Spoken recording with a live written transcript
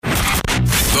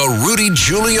The Rudy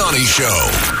Giuliani Show.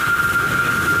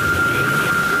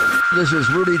 This is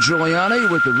Rudy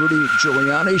Giuliani with the Rudy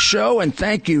Giuliani Show, and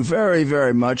thank you very,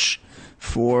 very much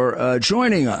for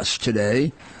joining us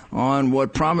today on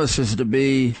what promises to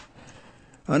be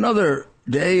another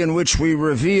day in which we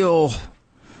reveal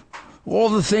all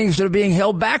the things that are being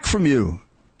held back from you,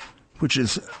 which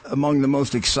is among the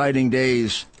most exciting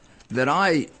days that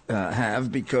I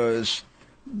have, because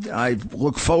I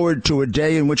look forward to a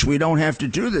day in which we don't have to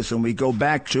do this and we go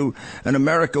back to an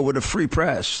America with a free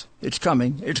press. It's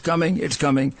coming. It's coming. It's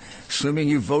coming. Assuming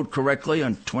you vote correctly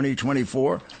on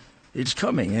 2024, it's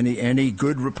coming. Any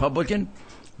good Republican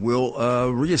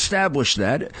will reestablish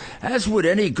that, as would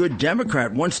any good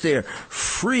Democrat once they're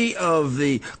free of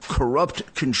the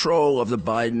corrupt control of the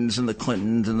Bidens and the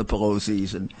Clintons and the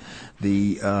Pelosi's and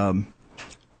the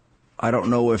I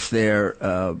don't know if they're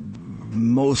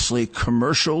mostly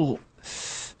commercially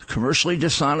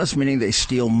dishonest, meaning they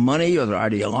steal money, or they're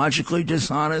ideologically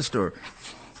dishonest, or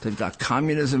they've got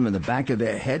communism in the back of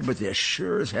their head, but they're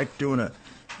sure as heck doing a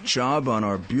job on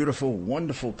our beautiful,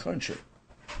 wonderful country.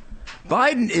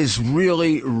 Biden is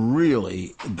really,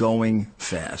 really going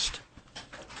fast.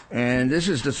 And this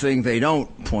is the thing they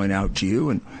don't point out to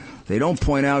you, and they don't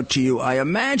point out to you. I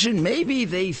imagine maybe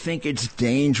they think it's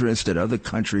dangerous that other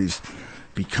countries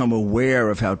become aware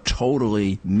of how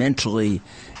totally mentally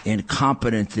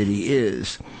incompetent that he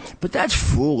is. But that's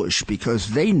foolish,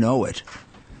 because they know it.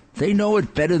 They know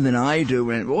it better than I do,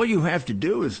 and all you have to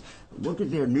do is look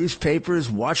at their newspapers,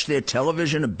 watch their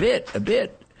television a bit.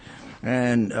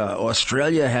 And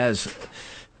Australia has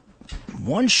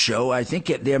one show, I think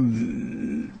they're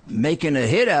making a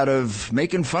hit out of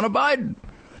making fun of Biden.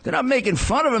 They're not making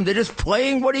fun of him. They're just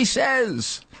playing what he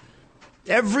says.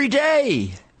 Every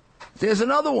day, there's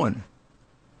another one.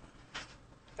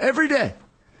 Every day.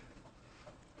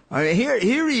 I mean,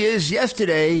 here he is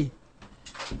yesterday.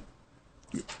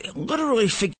 Literally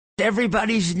forget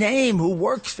everybody's name who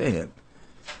works for him.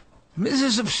 I mean, this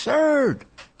is absurd.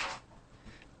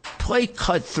 Play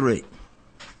cut 3.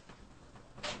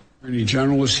 Attorney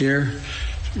General is here.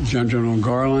 General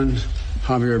Garland,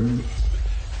 Javier,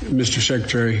 Mr.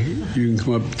 Secretary, you can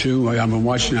come up too. I've been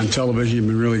watching on television. You've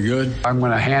been really good. I'm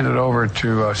going to hand it over to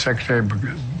Mr. Secretary.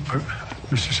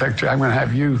 I'm going to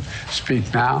have you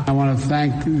speak now. I want to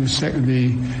thank the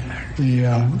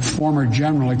former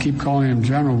general. I keep calling him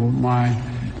general, but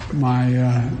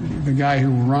the guy who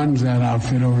runs that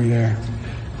outfit over there.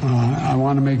 I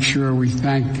want to make sure we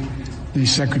thank the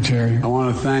Secretary. I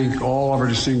want to thank all of our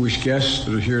distinguished guests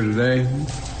that are here today,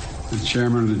 the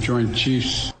Chairman of the Joint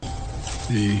Chiefs,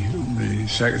 the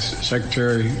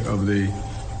Secretary of the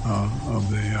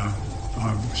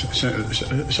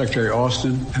Secretary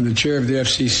Austin, and the Chair of the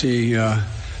FCC,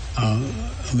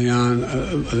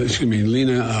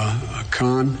 Lena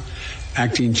Khan,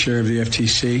 Acting Chair of the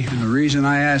FTC. And the reason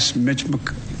I asked Mitch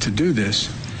to do this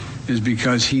is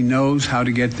because he knows how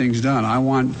to get things done. I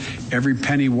want every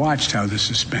penny watched how this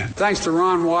is spent. Thanks to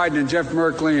Ron Wyden and Jeff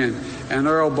Merkley and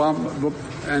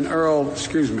Earl,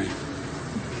 excuse me.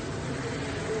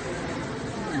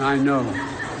 And I know.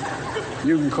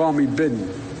 You can call me Biden.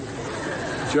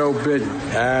 Joe Biden.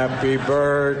 Happy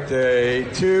birthday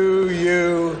to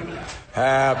you.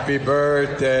 Happy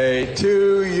birthday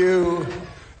to you.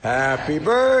 Happy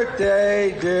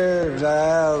birthday, dear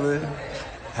Alan.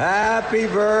 Happy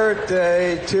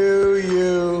birthday to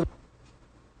you.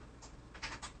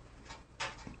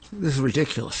 This is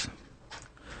ridiculous.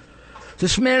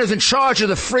 This man is in charge of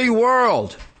the free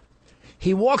world.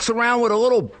 He walks around with a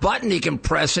little button he can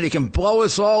press and he can blow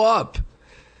us all up.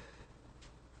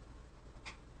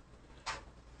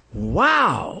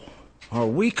 Wow. Are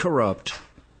we corrupt?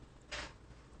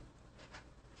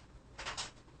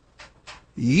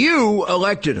 You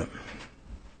elected him.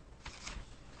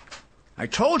 I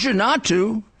told you not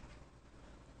to.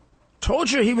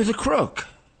 Told you he was a crook.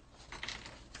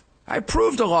 I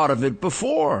proved a lot of it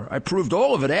before. I proved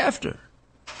all of it after.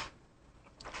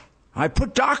 I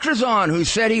put doctors on who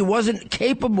said he wasn't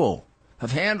capable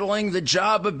of handling the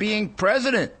job of being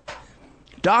president.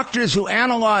 Doctors who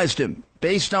analyzed him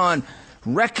based on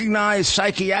recognized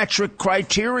psychiatric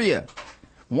criteria.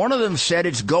 One of them said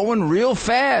it's going real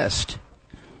fast.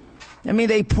 I mean,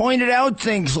 they pointed out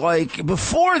things like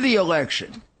before the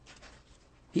election,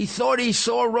 he thought he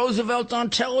saw Roosevelt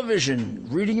on television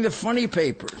reading the funny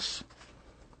papers.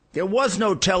 There was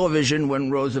no television when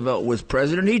Roosevelt was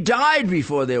president. He died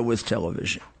before there was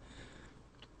television.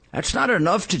 That's not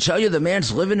enough to tell you the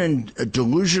man's living in a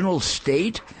delusional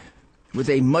state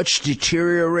with a much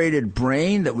deteriorated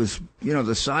brain that was,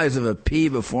 the size of a pea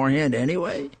beforehand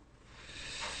anyway.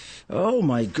 Oh,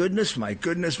 my goodness, my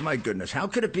goodness, my goodness. How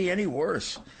could it be any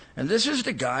worse? And this is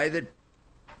the guy that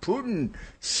Putin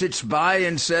sits by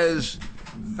and says,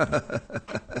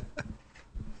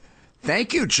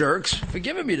 thank you, jerks, for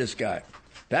giving me this guy.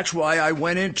 That's why I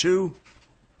went into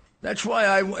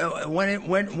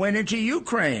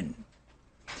Ukraine.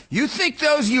 You think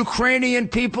those Ukrainian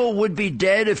people would be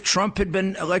dead if Trump had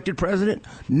been elected president?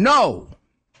 No.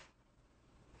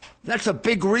 That's a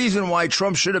big reason why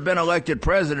Trump should have been elected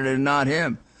president and not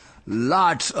him.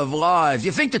 Lots of lives.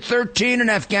 You think the 13 in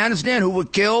Afghanistan who were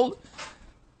killed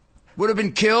would have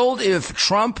been killed if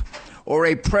Trump or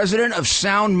a president of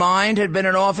sound mind had been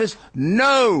in office?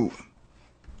 No.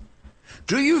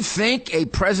 Do you think a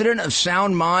president of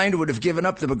sound mind would have given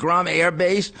up the Bagram Air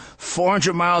Base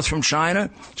 400 miles from China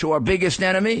to our biggest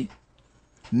enemy?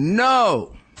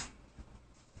 No.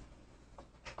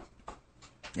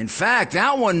 In fact,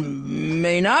 that one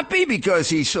may not be because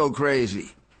he's so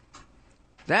crazy.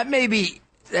 That may be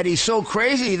that he's so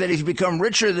crazy that he's become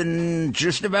richer than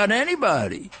just about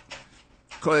anybody.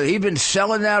 Because he's been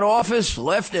selling that office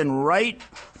left and right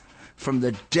from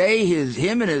the day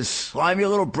him and his slimy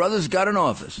little brothers got in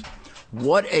office.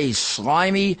 What a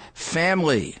slimy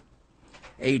family.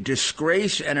 A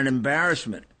disgrace and an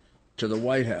embarrassment to the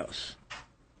White House.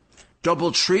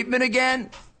 Double treatment again?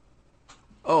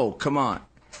 Oh, come on.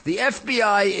 The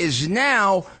FBI is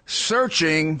now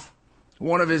searching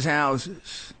one of his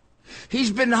houses. He's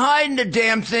been hiding the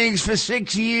damn things for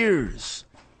 6 years.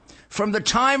 From the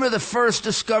time of the first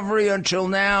discovery until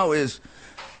now is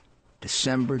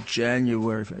December,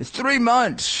 January. It's 3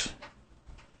 months.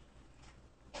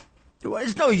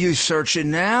 There's no use searching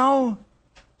now.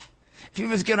 If he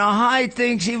was going to hide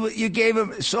things, you gave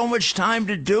him so much time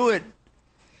to do it.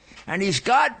 And he's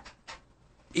got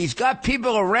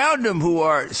people around him who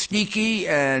are sneaky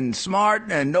and smart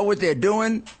and know what they're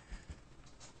doing.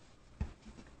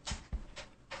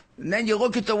 And then you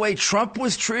look at the way Trump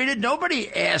was treated.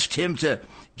 Nobody asked him to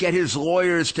get his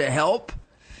lawyers to help.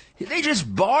 They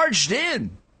just barged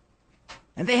in.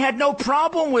 And they had no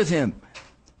problem with him.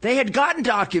 They had gotten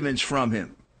documents from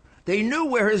him. They knew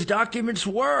where his documents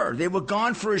were. They were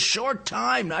gone for a short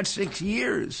time, not 6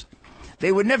 years.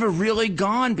 They were never really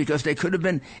gone because they could have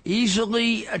been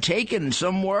easily taken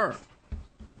somewhere.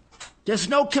 There's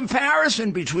no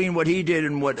comparison between what he did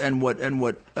and what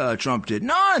Trump did.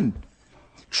 None.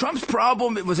 Trump's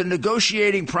problem, it was a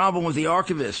negotiating problem with the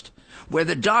archivist, where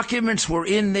the documents were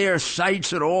in their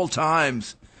sights at all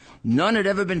times. None had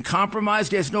ever been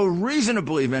compromised. There's no reason to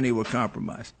believe any were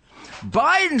compromised.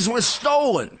 Biden's was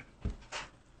stolen.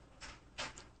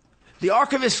 The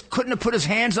archivist couldn't have put his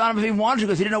hands on them if he wanted to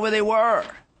because he didn't know where they were.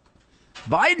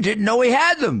 Biden didn't know he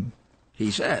had them, he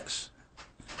says.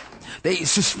 They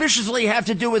suspiciously have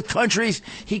to do with countries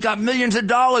he got millions of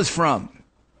dollars from,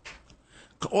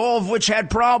 all of which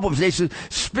had problems. They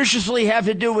suspiciously have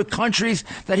to do with countries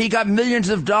that he got millions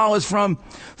of dollars from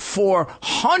for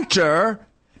Hunter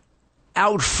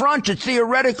out front to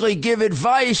theoretically give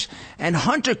advice, and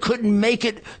Hunter couldn't make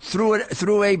it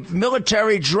through a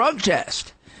military drug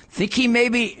test. Think he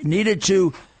maybe needed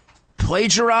to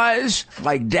plagiarize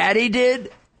like Daddy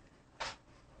did?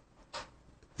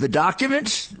 The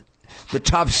documents? The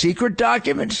top secret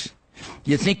documents?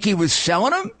 You think he was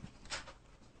selling them?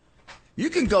 You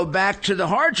can go back to the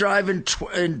hard drive in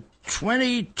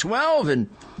 2012, and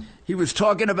he was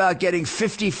talking about getting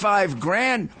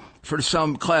 $55,000 for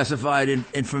some classified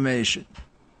information.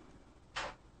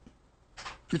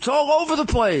 It's all over the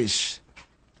place.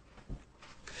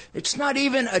 It's not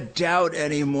even a doubt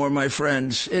anymore, my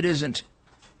friends. It isn't.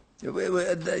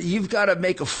 You've got to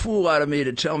make a fool out of me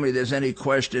to tell me there's any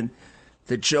question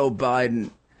that Joe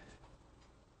Biden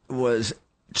was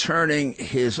turning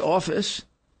his office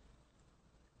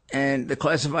and the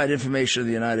classified information of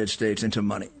the United States into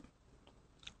money.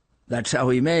 That's how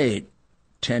he made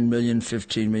 10 million,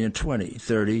 15 million, 20,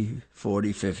 30,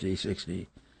 40, 50, 60.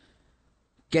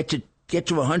 Get to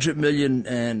 100 million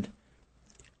and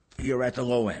you're at the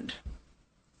low end.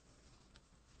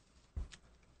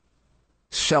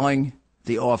 Selling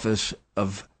the office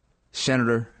of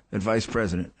senator and vice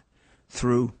president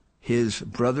through his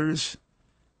brothers,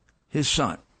 his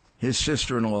son, his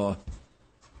sister-in-law.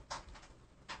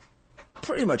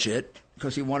 Pretty much it,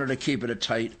 because he wanted to keep it a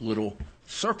tight little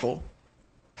circle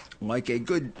like a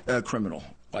good criminal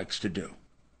likes to do.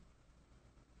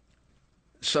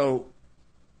 So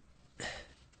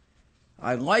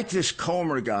I like this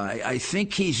Comer guy. I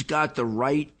think he's got the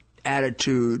right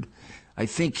attitude. I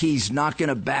think he's not going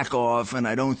to back off, and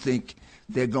I don't think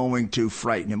they're going to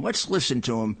frighten him. Let's listen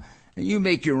to him, and you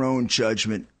make your own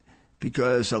judgment,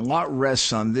 because a lot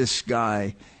rests on this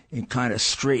guy in kind of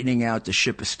straightening out the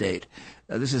ship of state.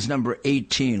 This is number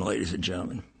 18, ladies and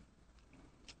gentlemen.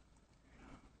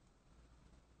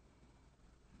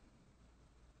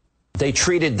 They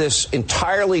treated this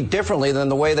entirely differently than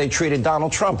the way they treated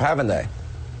Donald Trump, haven't they?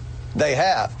 They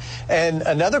have. And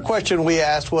another question we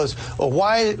asked was,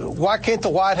 why can't the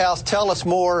White House tell us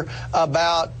more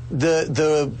about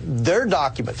their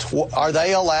documents? Are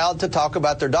they allowed to talk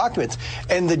about their documents?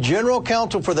 And the General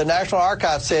Counsel for the National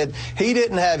Archives said he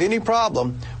didn't have any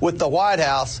problem with the White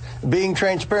House being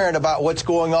transparent about what's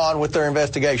going on with their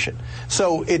investigation.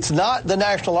 So it's not the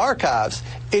National Archives.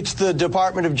 It's the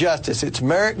Department of Justice. It's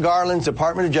Merrick Garland's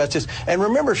Department of Justice. And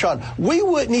remember, Sean, we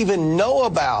wouldn't even know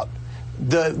about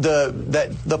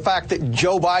the fact that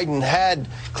Joe Biden had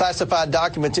classified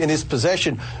documents in his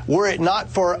possession were it not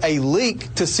for a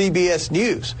leak to CBS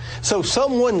News. So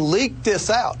someone leaked this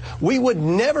out. We would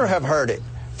never have heard it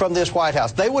from this White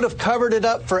House. They would have covered it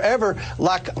up forever,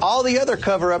 like all the other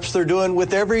cover-ups they're doing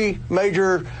with every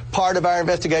major part of our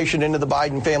investigation into the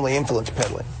Biden family influence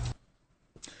peddling.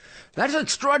 That's an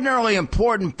extraordinarily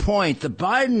important point. The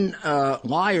Biden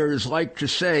liars like to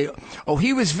say, oh,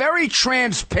 he was very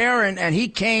transparent and he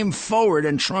came forward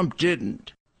and Trump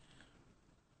didn't.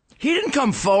 He didn't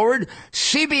come forward.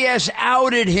 CBS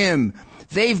outed him.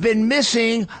 They've been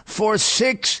missing for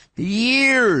 6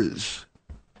 years.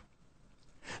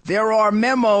 There are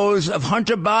memos of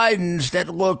Hunter Biden's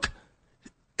that look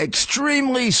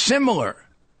extremely similar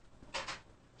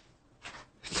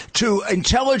to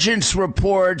intelligence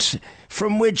reports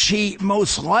from which he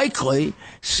most likely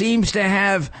seems to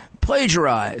have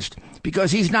plagiarized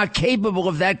because he's not capable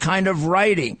of that kind of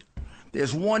writing.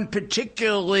 There's one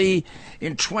particularly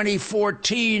in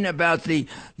 2014 about the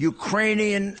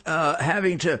Ukrainian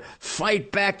having to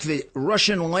fight back the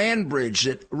Russian land bridge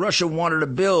that Russia wanted to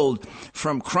build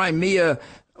from Crimea,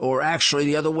 or actually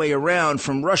the other way around,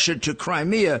 from Russia to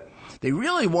Crimea. They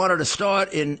really wanted to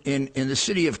start in the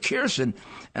city of Kherson,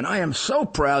 and I am so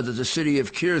proud that the city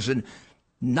of Kherson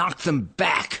knocked them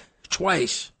back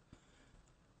twice.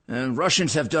 And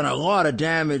Russians have done a lot of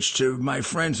damage to my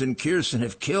friends in Kherson,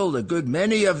 have killed a good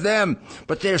many of them,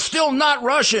 but they're still not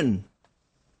Russian.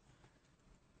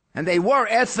 And they were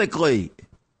ethnically.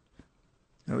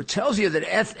 It tells you that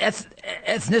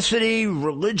ethnicity,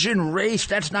 religion, race,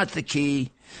 that's not the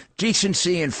key.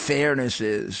 Decency and fairness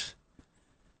is.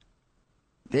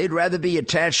 They'd rather be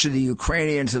attached to the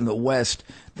Ukrainians in the West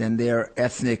than their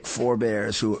ethnic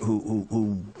forebears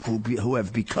who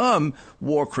have become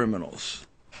war criminals.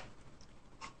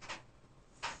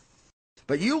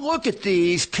 But you look at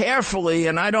these carefully,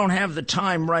 and I don't have the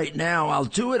time right now. I'll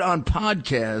do it on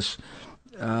podcasts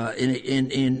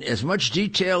in as much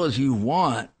detail as you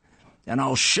want, and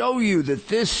I'll show you that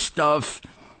this stuff,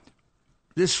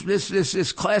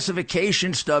 this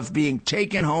classification stuff being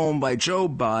taken home by Joe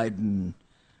Biden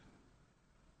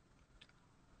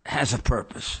has a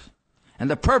purpose. And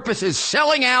the purpose is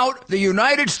selling out the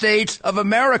United States of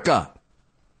America.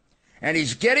 And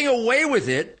he's getting away with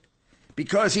it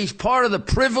because he's part of the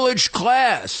privileged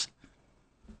class.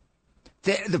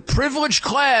 The privileged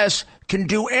class can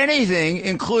do anything,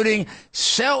 including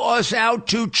sell us out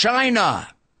to China.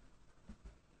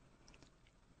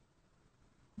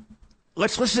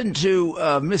 Let's listen to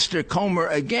Mr. Comer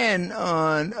again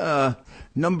on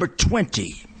number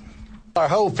 20. Our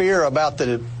whole fear about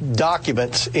the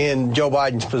documents in Joe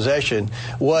Biden's possession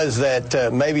was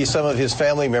that maybe some of his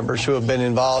family members who have been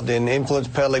involved in influence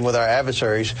peddling with our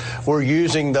adversaries were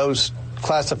using those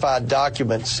classified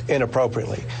documents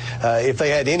inappropriately. If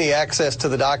they had any access to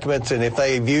the documents and if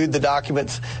they viewed the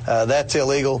documents, that's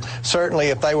illegal. Certainly,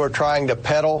 if they were trying to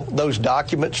peddle those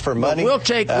documents for money,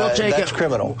 that's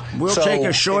criminal. We'll take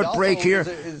a short break here.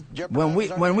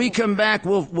 When we come back,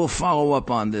 we'll follow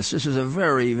up on this. This is a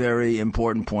very, very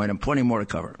important point and plenty more to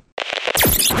cover.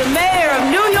 The mayor of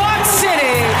New York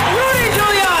City, Rudy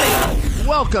Giuliani.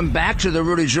 Welcome back to the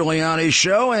Rudy Giuliani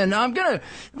Show, and I'm gonna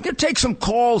take some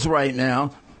calls right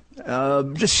now.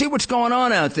 Just see what's going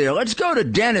on out there. Let's go to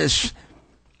Dennis.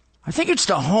 I think it's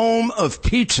the home of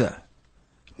pizza,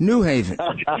 New Haven.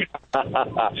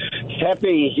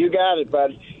 Pepe, you got it,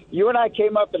 bud. You and I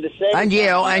came up in the same. And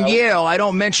Yale. I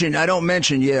don't mention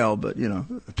Yale, but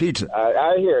pizza.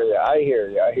 I hear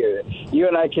you. You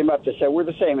and I came up to say we're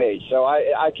the same age, so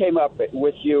I came up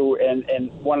with you,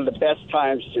 and one of the best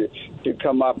times to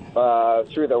come up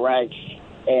through the ranks.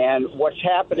 And what's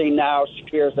happening now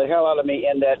scares the hell out of me.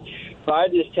 In that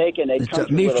Biden has taken a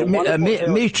country.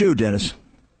 Me too, Dennis.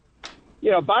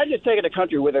 Biden has taken a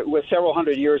country with several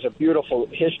hundred years of beautiful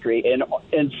history,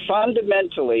 and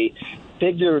fundamentally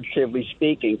figuratively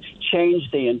speaking,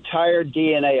 changed the entire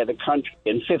DNA of the country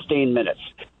in 15 minutes.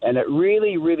 And it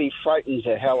really, really frightens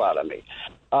the hell out of me.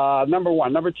 Number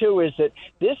one. Number two is that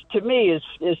this, to me,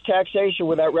 is taxation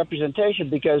without representation,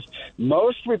 because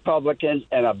most Republicans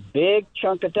and a big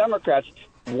chunk of Democrats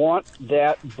want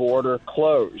that border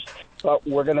closed. But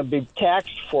we're going to be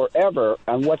taxed forever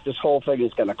on what this whole thing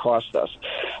is going to cost us.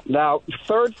 Now,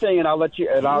 third thing, and I'll let you,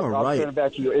 and I'll turn it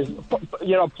back to you, is,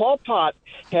 Pol Pot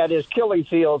had his killing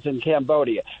fields in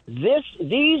Cambodia.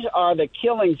 These are the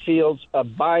killing fields of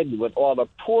Biden, with all the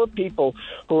poor people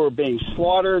who are being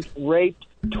slaughtered, raped,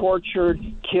 tortured,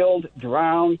 killed,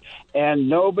 drowned, and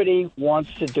nobody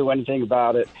wants to do anything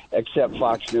about it except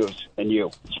Fox News and you.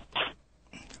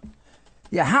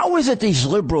 Yeah, how is it these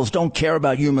liberals don't care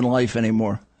about human life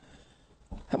anymore?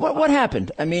 What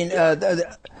happened? I mean,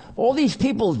 all these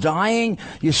people dying.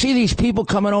 You see these people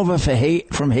coming over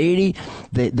from Haiti.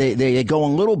 They go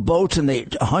on little boats, and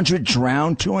 100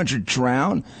 drown, 200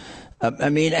 drown. I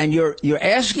mean, and you're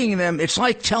asking them. It's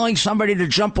like telling somebody to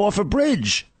jump off a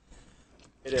bridge.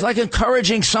 It's like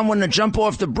encouraging someone to jump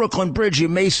off the Brooklyn Bridge. You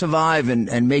may survive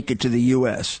and make it to the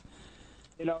U.S.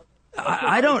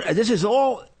 I don't. This is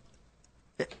all.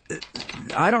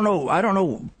 I don't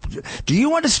know. Do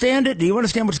you understand it? Do you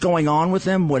understand what's going on with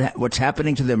them? What's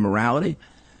happening to their morality?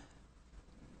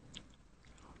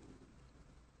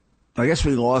 I guess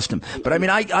we lost him. But I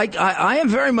mean, I am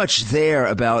very much there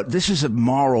about this is a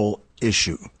moral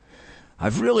issue.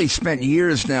 I've really spent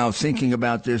years now thinking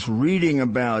about this, reading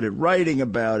about it, writing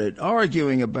about it,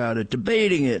 arguing about it,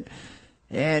 debating it.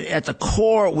 And at the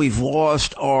core, we've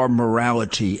lost our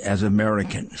morality as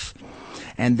Americans.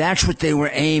 And that's what they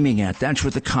were aiming at. That's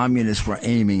what the communists were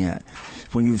aiming at.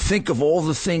 When you think of all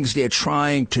the things they're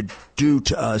trying to do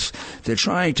to us, they're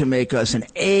trying to make us an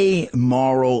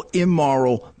amoral,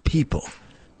 immoral people.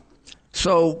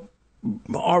 So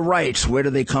our rights, where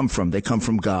do they come from? They come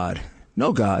from God.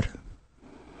 No God.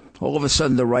 All of a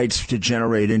sudden, the rights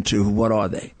degenerate into, what are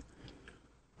they?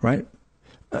 Right?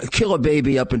 Kill a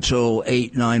baby up until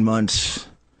 8-9 months.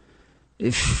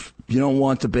 If you don't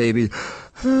want the baby,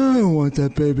 I don't want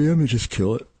that baby, let me just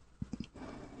kill it.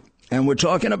 And we're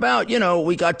talking about,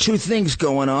 we got two things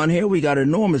going on here. We got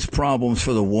enormous problems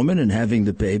for the woman in having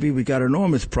the baby. We got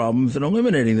enormous problems in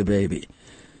eliminating the baby.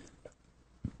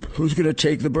 Who's going to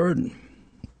take the burden?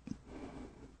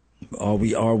 Are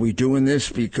we doing this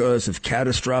because of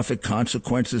catastrophic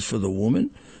consequences for the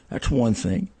woman? That's one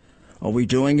thing. Are we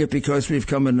doing it because we've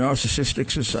become a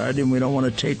narcissistic society and we don't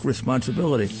want to take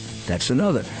responsibility? That's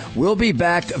another. We'll be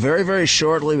back very, very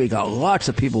shortly. We got lots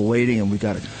of people waiting, and we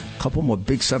got a couple more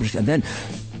big subjects. And then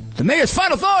the mayor's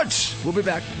final thoughts. We'll be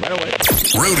back right away.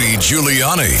 Rudy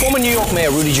Giuliani. Former New York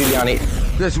Mayor Rudy Giuliani.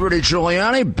 This is Rudy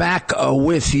Giuliani back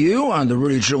with you on the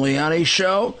Rudy Giuliani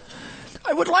Show.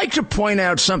 I would like to point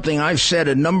out something I've said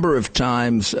a number of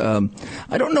times.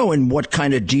 I don't know in what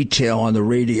kind of detail on the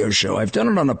radio show. I've done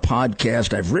it on a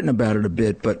podcast. I've written about it a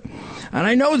bit. And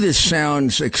I know this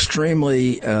sounds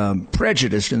extremely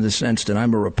prejudiced in the sense that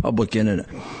I'm a Republican and a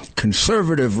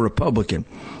conservative Republican.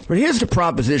 But here's the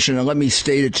proposition, and let me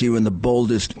state it to you in the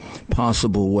boldest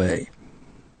possible way.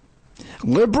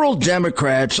 Liberal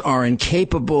Democrats are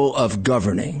incapable of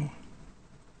governing.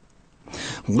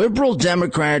 Liberal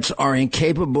Democrats are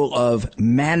incapable of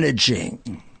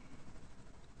managing.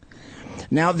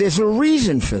 Now, there's a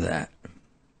reason for that.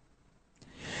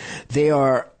 They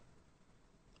are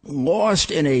lost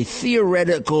in a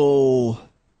theoretical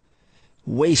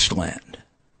wasteland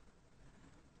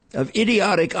of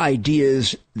idiotic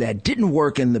ideas that didn't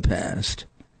work in the past,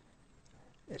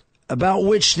 about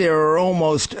which there are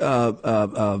almost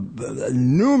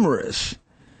numerous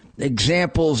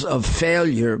examples of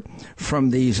failure from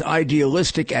these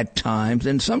idealistic at times,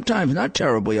 and sometimes not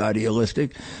terribly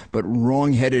idealistic, but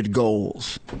wrong-headed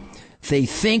goals. They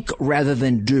think rather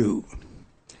than do.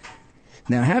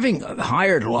 Now, having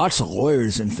hired lots of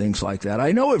lawyers and things like that,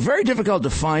 I know it's very difficult to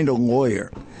find a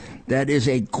lawyer that is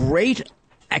a great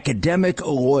academic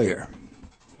lawyer.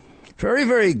 Very,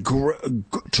 very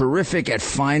terrific at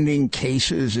finding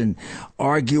cases and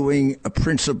arguing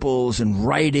principles and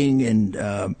writing, and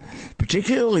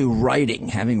particularly writing,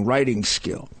 having writing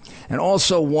skill. And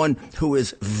also one who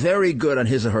is very good on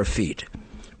his or her feet,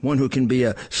 one who can be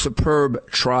a superb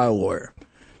trial lawyer.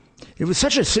 It was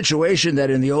such a situation that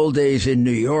in the old days in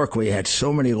New York, where you had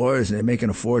so many lawyers and they're making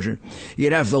a fortune,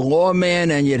 you'd have the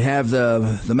lawman and you'd have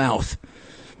the mouth.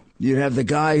 You'd have the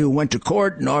guy who went to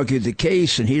court and argued the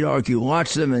case, and he'd argue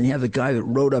lots of them, and you have the guy that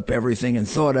wrote up everything and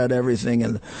thought out everything,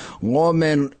 and the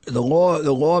lawman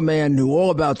knew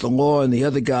all about the law, and the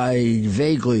other guy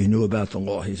vaguely knew about the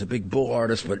law. He's a big bull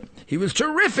artist, but he was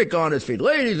terrific on his feet.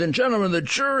 Ladies and gentlemen, the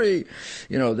jury,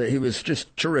 he was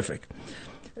just terrific.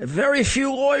 Very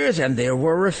few lawyers, and there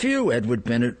were a few. Edward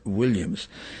Bennett Williams,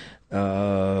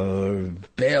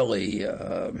 Bailey,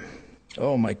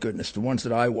 oh, my goodness. The ones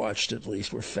that I watched, at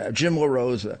least, were fab. Jim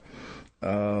LaRosa.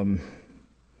 There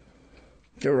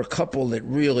were a couple that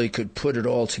really could put it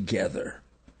all together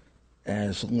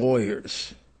as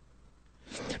lawyers.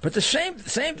 But the same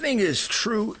thing is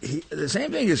true. The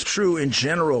same thing is true in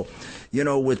general,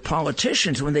 with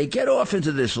politicians. When they get off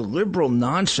into this liberal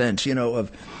nonsense,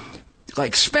 of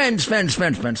like spend.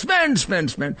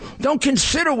 Don't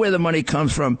consider where the money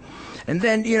comes from. And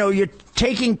then, you're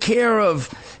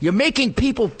you're making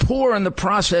people poor in the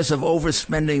process of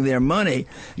overspending their money.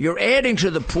 You're adding to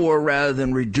the poor rather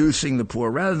than reducing the poor,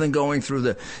 rather than going through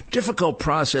the difficult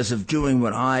process of doing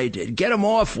what I did. Get them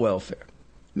off welfare.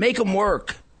 Make them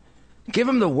work. Give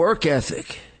them the work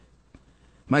ethic.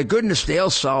 My goodness, they'll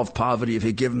solve poverty if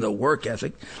you give them the work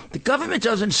ethic. The government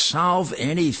doesn't solve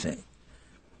anything.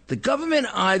 The government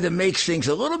either makes things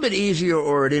a little bit easier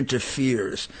or it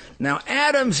interferes. Now,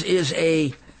 Adams is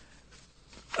a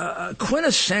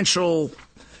quintessential,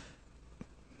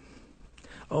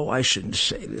 I shouldn't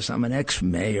say this. I'm an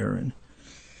ex-mayor, and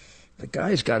the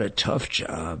guy's got a tough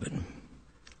job,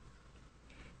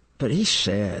 but he's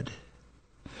sad.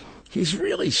 He's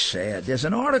really sad. There's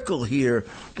an article here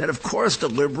that, of course, the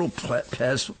liberal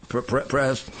press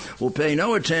will pay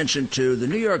no attention to. The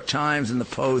New York Times and the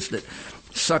Post that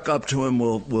suck up to him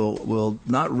will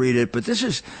not read it. But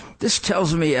this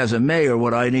tells me as a mayor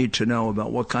what I need to know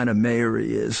about what kind of mayor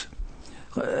he is.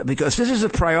 Because this is a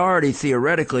priority,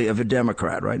 theoretically, of a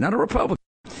Democrat, right? Not a Republican.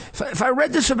 If I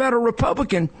read this about a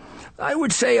Republican, I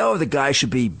would say, the guy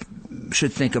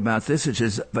should think about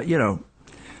this. But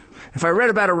if I read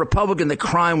about a Republican that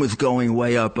crime was going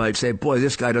way up, I'd say, boy,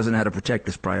 this guy doesn't know how to protect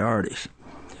his priorities.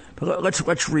 But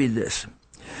let's read this.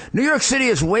 New York City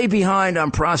is way behind on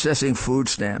processing food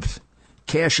stamps.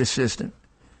 Cash assistant.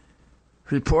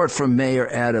 Report from Mayor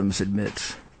Adams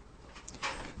admits.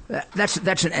 That's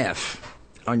an F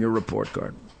on your report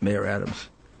card, Mayor Adams.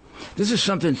 This is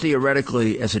something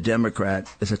theoretically, as a Democrat,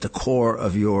 is at the core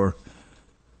of your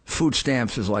food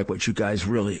stamps. Is like what you guys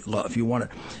really love. You want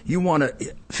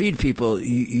to feed people.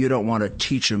 You don't want to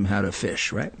teach them how to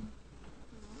fish, right?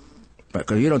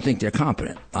 Because you don't think they're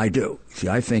competent. I do. See,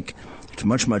 I think it's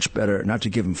much, much better not to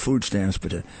give them food stamps,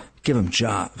 but to give them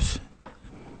jobs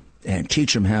and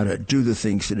teach them how to do the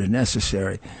things that are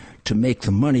necessary to make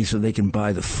the money so they can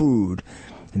buy the food.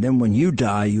 And then when you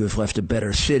die, you have left a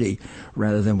better city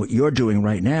rather than what you're doing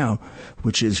right now,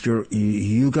 which is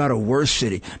you got a worse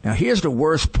city. Now, here's the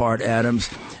worst part, Adams.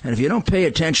 And if you don't pay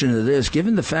attention to this,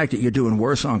 given the fact that you're doing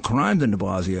worse on crime than de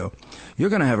Blasio, you're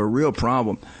going to have a real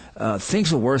problem.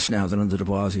 Things are worse now than under de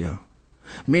Blasio,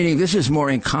 meaning this is more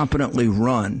incompetently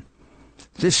run.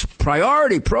 This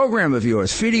priority program of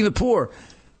yours, feeding the poor,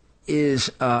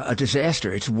 is a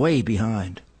disaster. It's way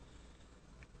behind.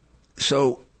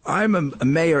 So I'm a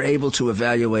mayor able to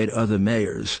evaluate other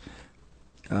mayors.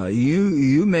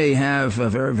 You may have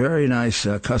very, very nice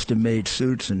custom-made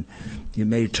suits, and you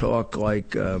may talk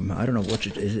like, I don't know,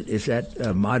 is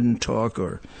that modern talk,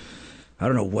 or I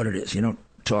don't know what it is. You don't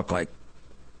talk like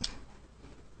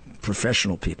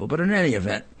professional people. But in any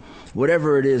event,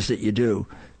 whatever it is that you do,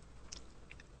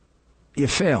 you're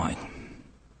failing.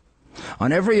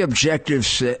 On every objective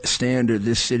standard,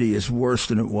 this city is worse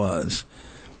than it was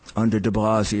under de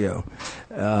Blasio.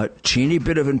 Teeny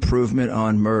bit of improvement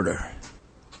on murder.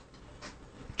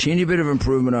 Teeny bit of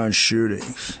improvement on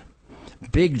shootings.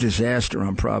 Big disaster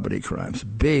on property crimes.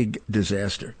 Big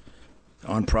disaster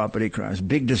on property crimes.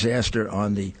 Big disaster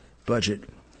on the budget.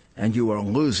 And you are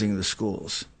losing the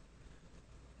schools.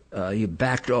 You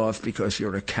backed off because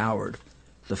you're a coward.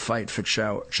 The fight for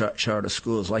charter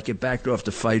schools, like you backed off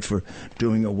the fight for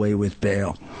doing away with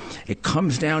bail. It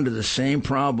comes down to the same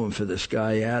problem for this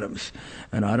guy Adams,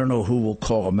 and I don't know who will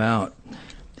call him out.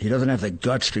 He doesn't have the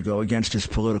guts to go against his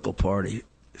political party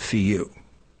for you.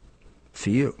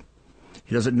 He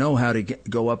doesn't know how to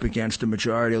go up against the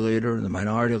majority leader and the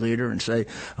minority leader and say,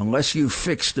 unless you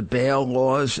fix the bail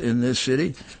laws in this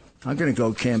city, I'm going to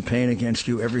go campaign against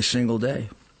you every single day.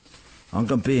 I'm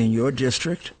going to be in your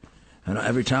district. And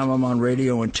every time I'm on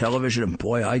radio and television, and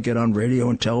boy, I get on radio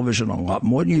and television a lot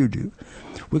more than you do,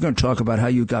 we're going to talk about how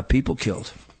you got people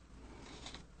killed.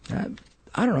 I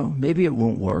don't know. Maybe it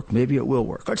won't work. Maybe it will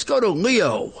work. Let's go to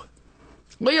Leo.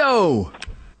 Leo,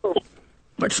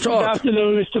 Let's Good talk.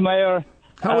 afternoon, Mr. Mayor.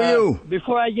 How are you?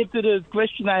 Before I get to the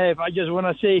question I have, I just want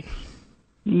to say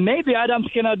maybe Adams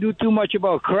cannot do too much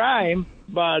about crime,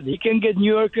 but he can get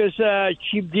New Yorkers a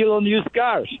cheap deal on used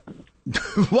cars.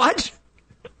 What?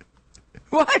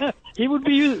 What? He would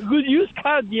be a good used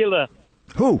car dealer.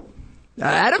 Who?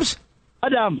 Adams?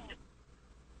 Adams.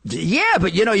 Yeah,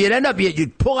 but you'd end up,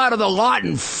 you'd pull out of the lot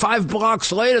and 5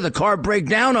 blocks later the car break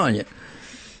down on you.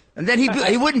 And then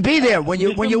he wouldn't be there when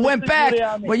you went back.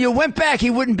 Giuliani. When you went back, he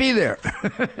wouldn't be there.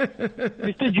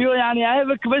 Mr. Giuliani, I have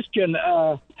a question.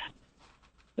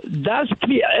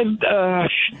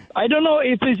 I don't know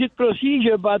if it's a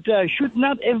procedure, but should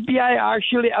not FBI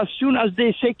actually, as soon as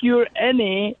they secure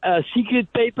any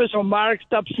secret papers or marked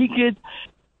top secret,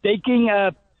 taking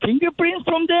fingerprints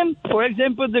from them? For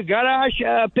example, the garage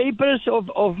papers of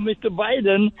Mr.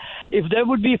 Biden, if there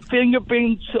would be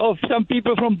fingerprints of some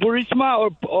people from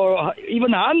Burisma or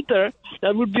even Hunter,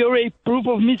 that would be already proof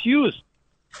of misuse.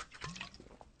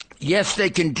 Yes,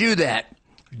 they can do that.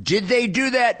 Did they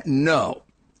do that? No.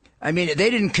 I mean, they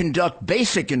didn't conduct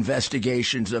basic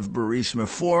investigations of Burisma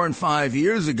 4 and 5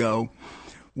 years ago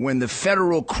when the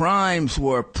federal crimes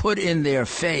were put in their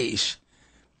face.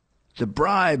 The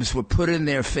bribes were put in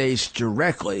their face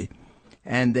directly,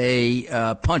 and they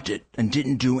punted and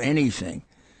didn't do anything.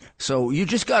 So you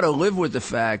just got to live with the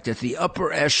fact that the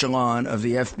upper echelon of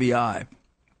the FBI,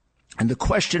 and the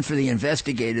question for the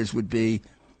investigators would be,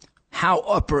 how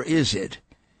upper is it,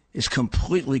 is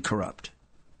completely corrupt.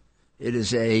 It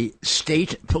is a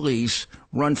state police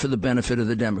run for the benefit of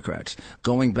the Democrats,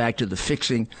 going back to the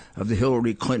fixing of the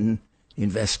Hillary Clinton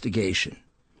investigation.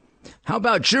 How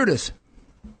about Judith?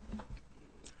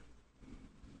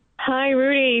 Hi,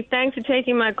 Rudy. Thanks for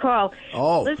taking my call.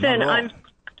 Oh, listen,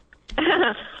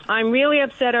 I'm really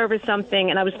upset over something,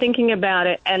 and I was thinking about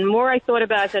it. And more I thought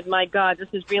about it, I said, my God, this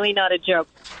is really not a joke.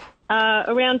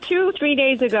 Around 2-3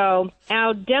 days ago,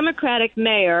 our Democratic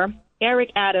mayor,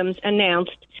 Eric Adams,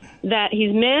 announced that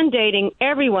he's mandating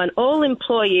everyone, all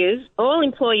employees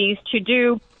to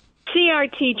do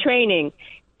CRT training.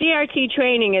 CRT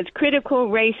training is critical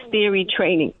race theory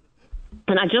training.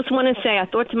 And I just want to say, I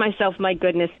thought to myself, my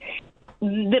goodness,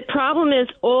 the problem is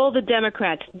all the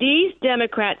Democrats. These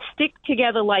Democrats stick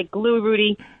together like glue,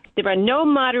 Rudy. There are no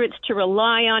moderates to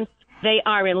rely on. They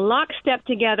are in lockstep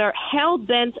together,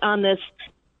 hell-bent on this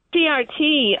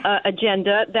CRT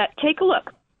agenda that, take a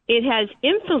look, it has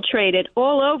infiltrated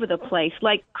all over the place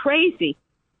like crazy.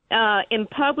 In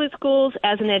public schools,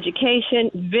 as an education,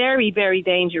 very, very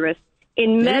dangerous.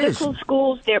 In medical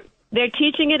schools, they're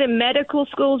teaching it in medical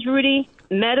schools, Rudy.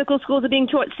 Medical schools are being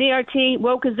taught CRT,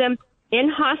 wokeism, in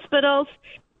hospitals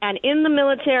and in the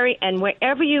military, and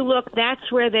wherever you look,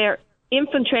 that's where they're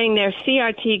infiltrating their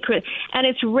CRT. And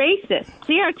it's racist.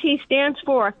 CRT stands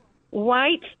for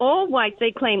whites, all whites.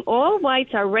 They claim all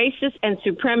whites are racist and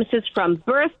supremacists from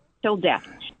birth till death,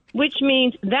 which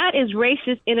means that is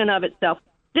racist in and of itself.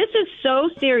 This is so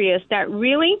serious that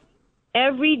really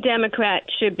every Democrat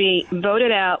should be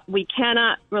voted out. We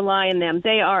cannot rely on them.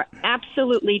 They are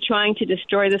absolutely trying to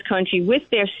destroy this country with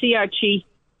their CRT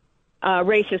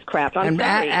racist crap. I'm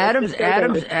sorry.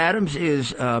 Adams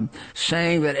is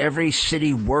saying that every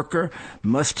city worker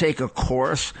must take a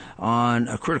course on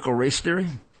critical race theory?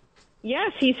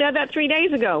 Yes, he said that 3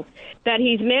 days ago, that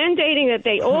he's mandating that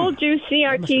they all do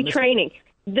CRT training.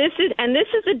 This is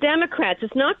the Democrats.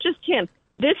 It's not just him.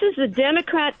 This is the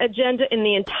Democrat agenda in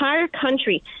the entire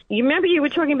country. You remember you were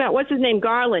talking about, what's his name,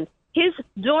 Garland. His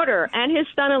daughter and his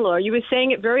son-in-law, you were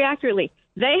saying it very accurately,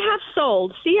 they have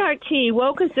sold CRT,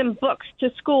 wokeism books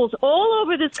to schools all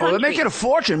over this country. Oh, they're making a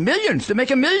fortune. Millions. They're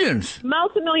making millions.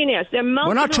 Multimillionaires. They're multimillionaires.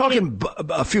 We're not talking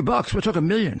a few bucks. We're talking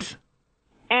millions.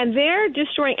 And they're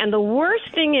destroying. And the worst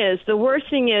thing is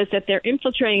that they're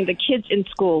infiltrating the kids in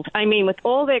schools. I mean, with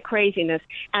all their craziness.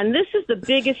 And this is the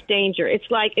biggest danger. It's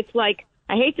like,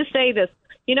 I hate to say this.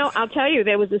 You know, I'll tell you,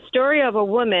 there was a story of a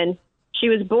woman. She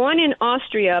was born in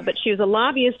Austria, but she was a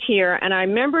lobbyist here. And I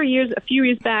remember a few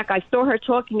years back, I saw her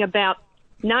talking about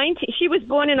she was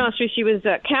born in Austria. She was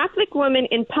a Catholic woman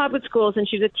in public schools, and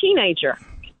she was a teenager.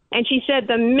 And she said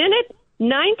the minute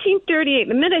 1938,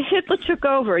 the minute Hitler took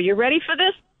over, you ready for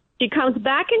this? She comes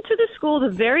back into the school the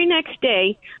very next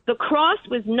day. The cross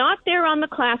was not there on the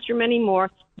classroom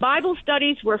anymore. Bible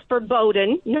studies were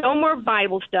forbidden. No more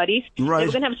Bible studies. Right. They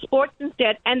were going to have sports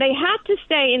instead. And they had to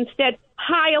say instead,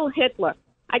 Heil Hitler.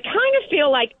 I kind of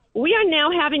feel like we are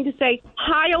now having to say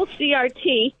Heil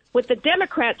CRT with the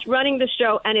Democrats running the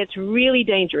show, and it's really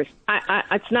dangerous.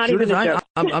 It's not even a joke.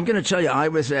 I'm going to tell you, I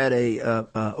was at a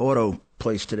auto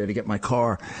place today to get my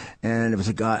car, and there was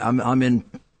a guy. I'm in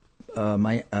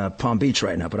Palm Beach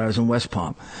right now, but I was in West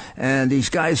Palm. And these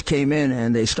guys came in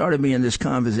and they started me in this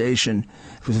conversation.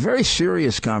 It was a very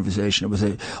serious conversation. It was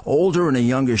an older and a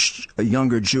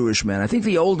younger Jewish man. I think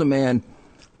the older man,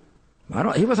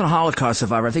 he wasn't a Holocaust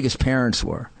survivor. I think his parents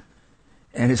were.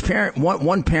 And his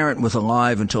one parent was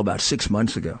alive until about 6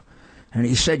 months ago. And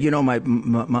he said,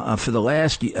 for the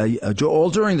last, all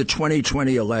during the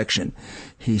 2020 election,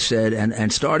 he said,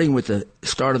 and starting with the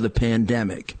start of the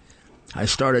pandemic, I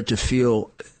started to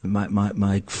feel,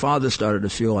 my father started to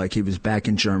feel like he was back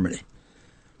in Germany.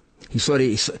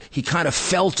 He kind of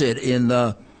felt it in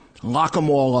the lock them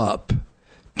all up,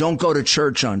 don't go to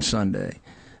church on Sunday,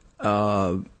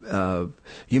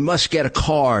 you must get a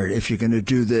card if you're going to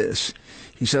do this.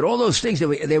 He said all those things,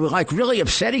 they were like really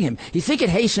upsetting him. You think it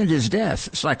hastened his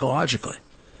death psychologically.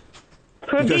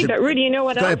 Could be, but Rudy, you know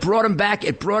what else? It brought him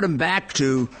back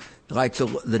to like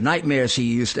the nightmares he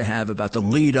used to have about the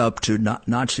lead up to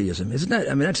Nazism. Isn't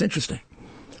that? I mean, that's interesting.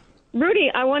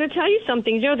 Rudy, I want to tell you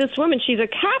something. You know, this woman, she's a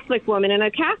Catholic woman in a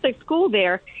Catholic school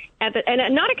there.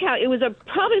 It was a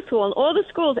public school in all the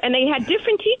schools, and they had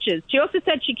different teachers. She also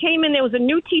said she came in, there was a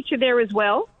new teacher there as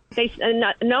well.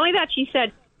 Not only that,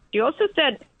 she also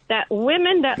said that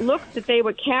women that looked that they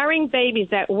were carrying babies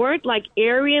that weren't like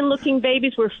Aryan-looking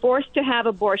babies were forced to have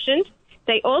abortions.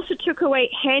 They also took away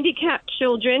handicapped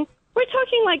children. We're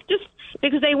talking like just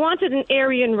because they wanted an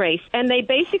Aryan race, and they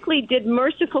basically did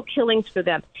merciful killings for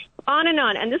them. On and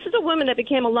on. And this is a woman that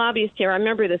became a lobbyist here. I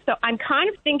remember this. So I'm kind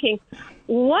of thinking,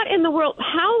 what in the world,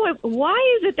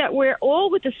 why is it that we're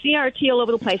all with the CRT all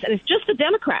over the place? And it's just the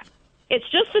Democrats. It's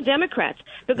just the Democrats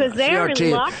because they are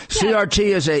in lockstep. CRT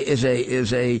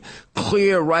is a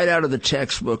clear, right out of the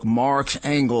textbook, Marx,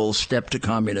 Engels step to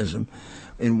communism,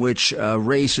 in which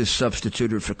race is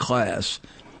substituted for class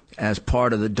as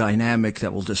part of the dynamic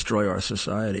that will destroy our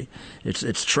society.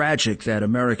 It's tragic that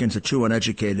Americans are too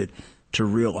uneducated to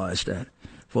realize that.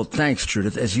 Well, thanks,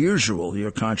 Judith. As usual,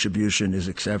 your contribution is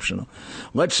exceptional.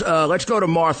 Let's go to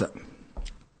Martha.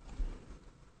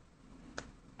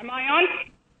 Am I on?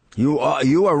 You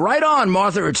are right on,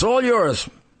 Martha. It's all yours.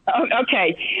 Oh,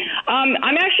 okay.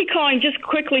 I'm actually calling just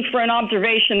quickly for an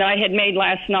observation that I had made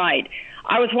last night.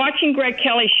 I was watching Greg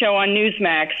Kelly's show on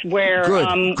Newsmax where...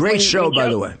 Good. Great show, by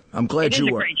the way. I'm glad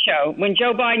you were. It is a great show. When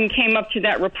Joe Biden came up to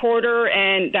that reporter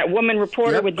and that woman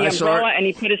reporter with the umbrella and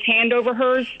he put his hand over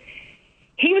hers,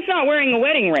 he was not wearing a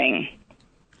wedding ring.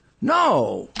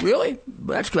 No, really?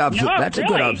 That's a good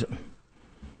observation.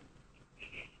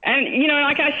 And, you know,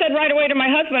 like I said right away to my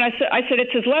husband, I said,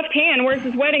 it's his left hand. Where's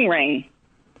his wedding ring?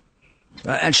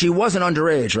 And she wasn't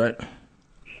underage, right?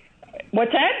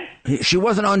 What's that? She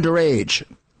wasn't underage.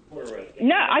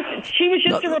 No, she was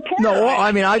just a reporter. No,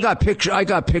 I mean, I got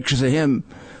pictures of him.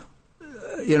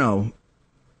 You know,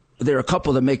 there are a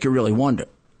couple that make you really wonder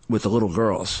with the little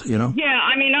girls, you know? Yeah,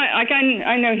 I mean,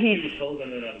 I know he's...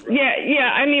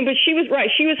 Yeah, I mean, but she was right.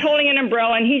 She was holding an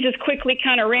umbrella, and he just quickly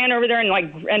kind of ran over there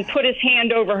and put his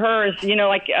hand over hers, you know,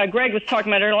 like Greg was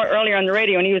talking about earlier on the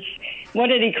radio, and he was... What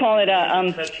did he call it?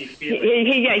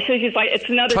 Touchy-feely. Yeah, so he's like, it's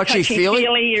another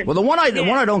touchy-feely. Well, the one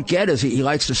I don't get is he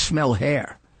likes to smell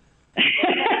hair.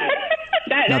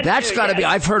 That's got to be...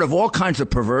 I've heard of all kinds of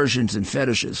perversions and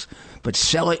fetishes, but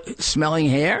smelling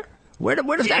hair? Where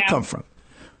does that come from?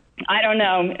 I don't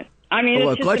know. I mean,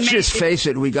 look, let's just face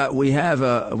it. We have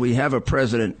a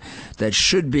president that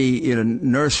should be in a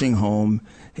nursing home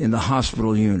in the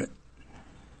hospital unit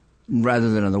rather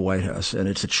than in the White House, and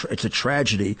it's a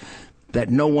tragedy that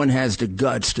no one has the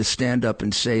guts to stand up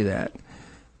and say that.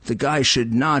 The guy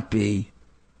should not be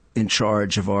in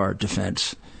charge of our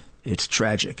defense. It's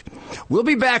tragic. We'll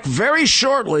be back very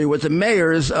shortly with the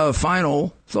mayor's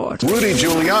final thoughts. Rudy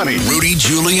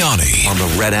Giuliani on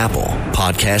the Red Apple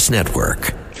Podcast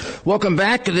Network. Welcome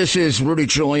back. This is Rudy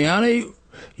Giuliani.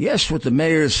 Yes, with the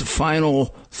mayor's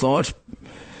final thoughts.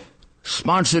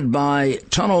 Sponsored by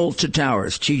Tunnel to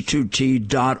Towers,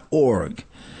 T2T.org.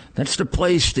 That's the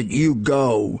place that you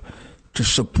go to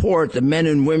support the men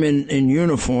and women in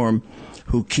uniform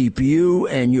who keep you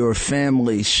and your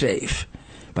family safe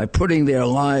by putting their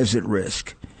lives at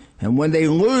risk. And when they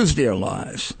lose their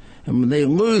lives, and when they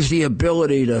lose the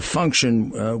ability to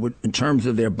function in terms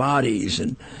of their bodies,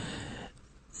 and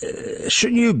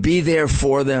shouldn't you be there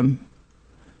for them?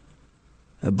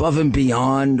 Above and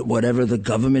beyond whatever the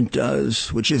government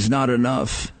does, which is not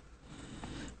enough.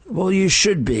 Well, you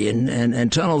should be,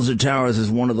 and Tunnels to Towers is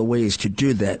one of the ways to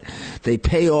do that. They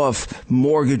pay off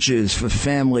mortgages for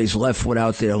families left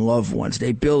without their loved ones.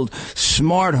 They build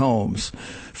smart homes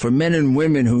for men and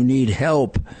women who need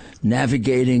help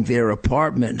navigating their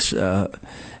apartments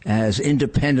as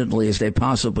independently as they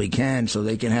possibly can so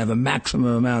they can have a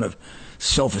maximum amount of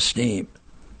self-esteem.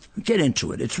 Get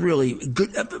into it. It's really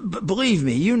good. Believe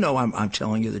me, you know I'm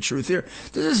telling you the truth here.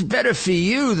 This is better for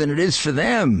you than it is for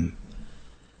them.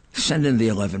 Send in the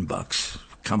 $11.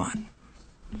 Come on.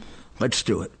 Let's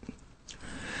do it.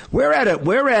 We're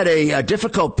at a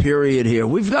difficult period here.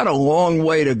 We've got a long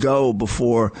way to go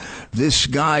before this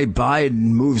guy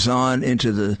Biden moves on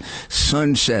into the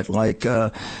sunset, like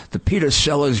the Peter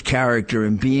Sellers character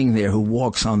in Being There, who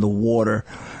walks on the water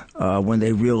when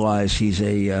they realize he's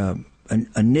a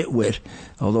nitwit.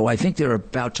 Although I think they're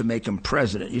about to make him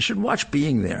president. You should watch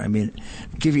Being There. I mean,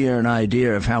 give you an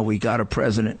idea of how we got a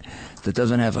president that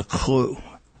doesn't have a clue.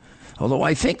 Although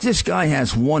I think this guy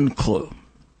has one clue.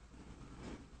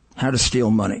 How to steal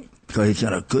money, because he's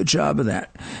done a good job of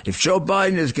that. If Joe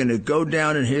Biden is going to go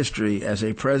down in history as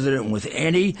a president with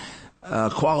any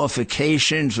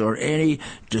qualifications or any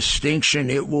distinction,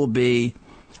 it will be,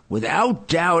 without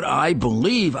doubt, I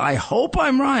hope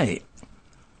I'm right.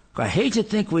 I hate to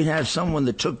think we'd have someone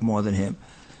that took more than him.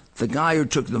 The guy who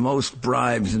took the most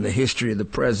bribes in the history of the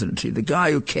presidency, the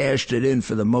guy who cashed it in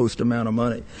for the most amount of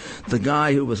money, the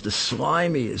guy who was the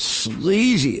slimiest,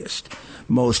 sleaziest,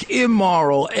 most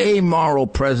immoral, amoral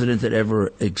president that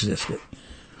ever existed.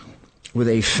 With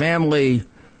a family,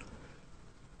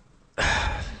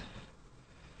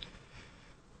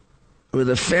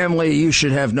 you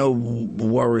should have no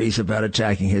worries about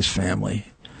attacking his family,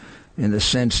 in the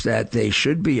sense that they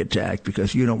should be attacked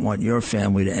because you don't want your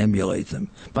family to emulate them.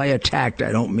 By attacked,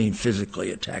 I don't mean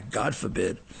physically attacked. God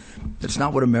forbid. That's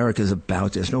not what America's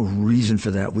about. There's no reason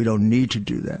for that. We don't need to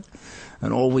do that.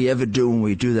 And all we ever do when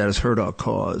we do that is hurt our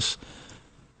cause.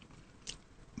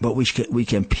 But we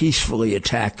can peacefully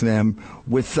attack them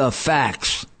with the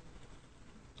facts.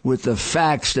 With the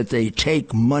facts that they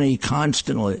take money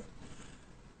constantly.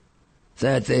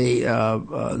 That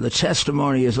the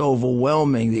testimony is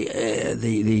overwhelming.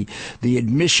 The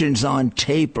admissions on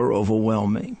tape are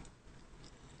overwhelming.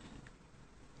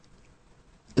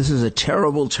 This is a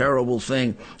terrible, terrible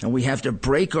thing, and we have to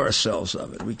break ourselves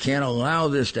of it. We can't allow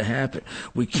this to happen.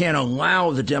 We can't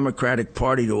allow the Democratic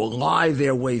Party to lie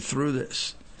their way through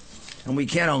this. And we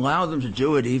can't allow them to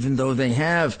do it even though they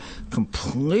have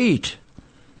complete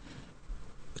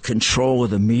control of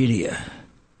the media.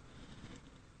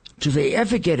 Do they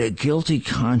ever get a guilty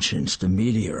conscience, the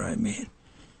media, I mean,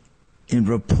 in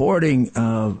reporting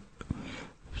the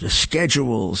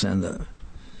schedules and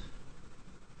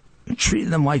treating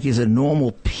them like these are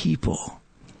normal people?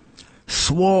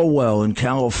 Swalwell in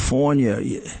California,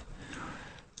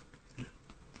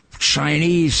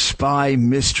 Chinese spy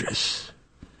mistress.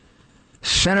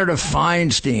 Senator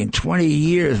Feinstein, 20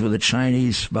 years with a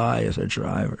Chinese spy as a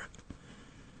driver.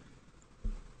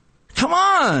 Come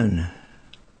on!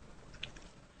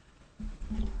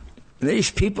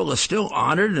 These people are still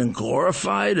honored and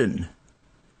glorified, and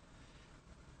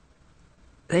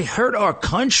they hurt our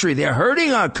country. They're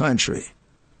hurting our country.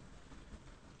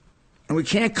 And we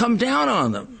can't come down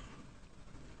on them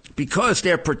because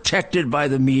they're protected by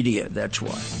the media. That's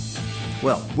why.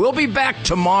 Well, we'll be back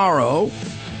tomorrow.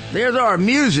 There's our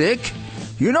music.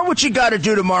 You know what you got to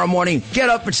do tomorrow morning? Get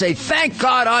up and say, thank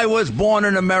God I was born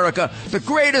in America, the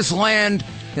greatest land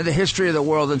in the history of the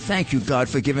world, and thank you, God,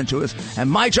 for giving to us.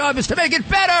 And my job is to make it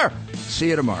better. See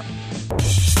you tomorrow.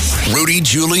 Rudy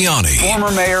Giuliani.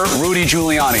 Former Mayor Rudy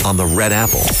Giuliani. On the Red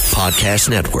Apple Podcast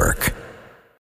Network.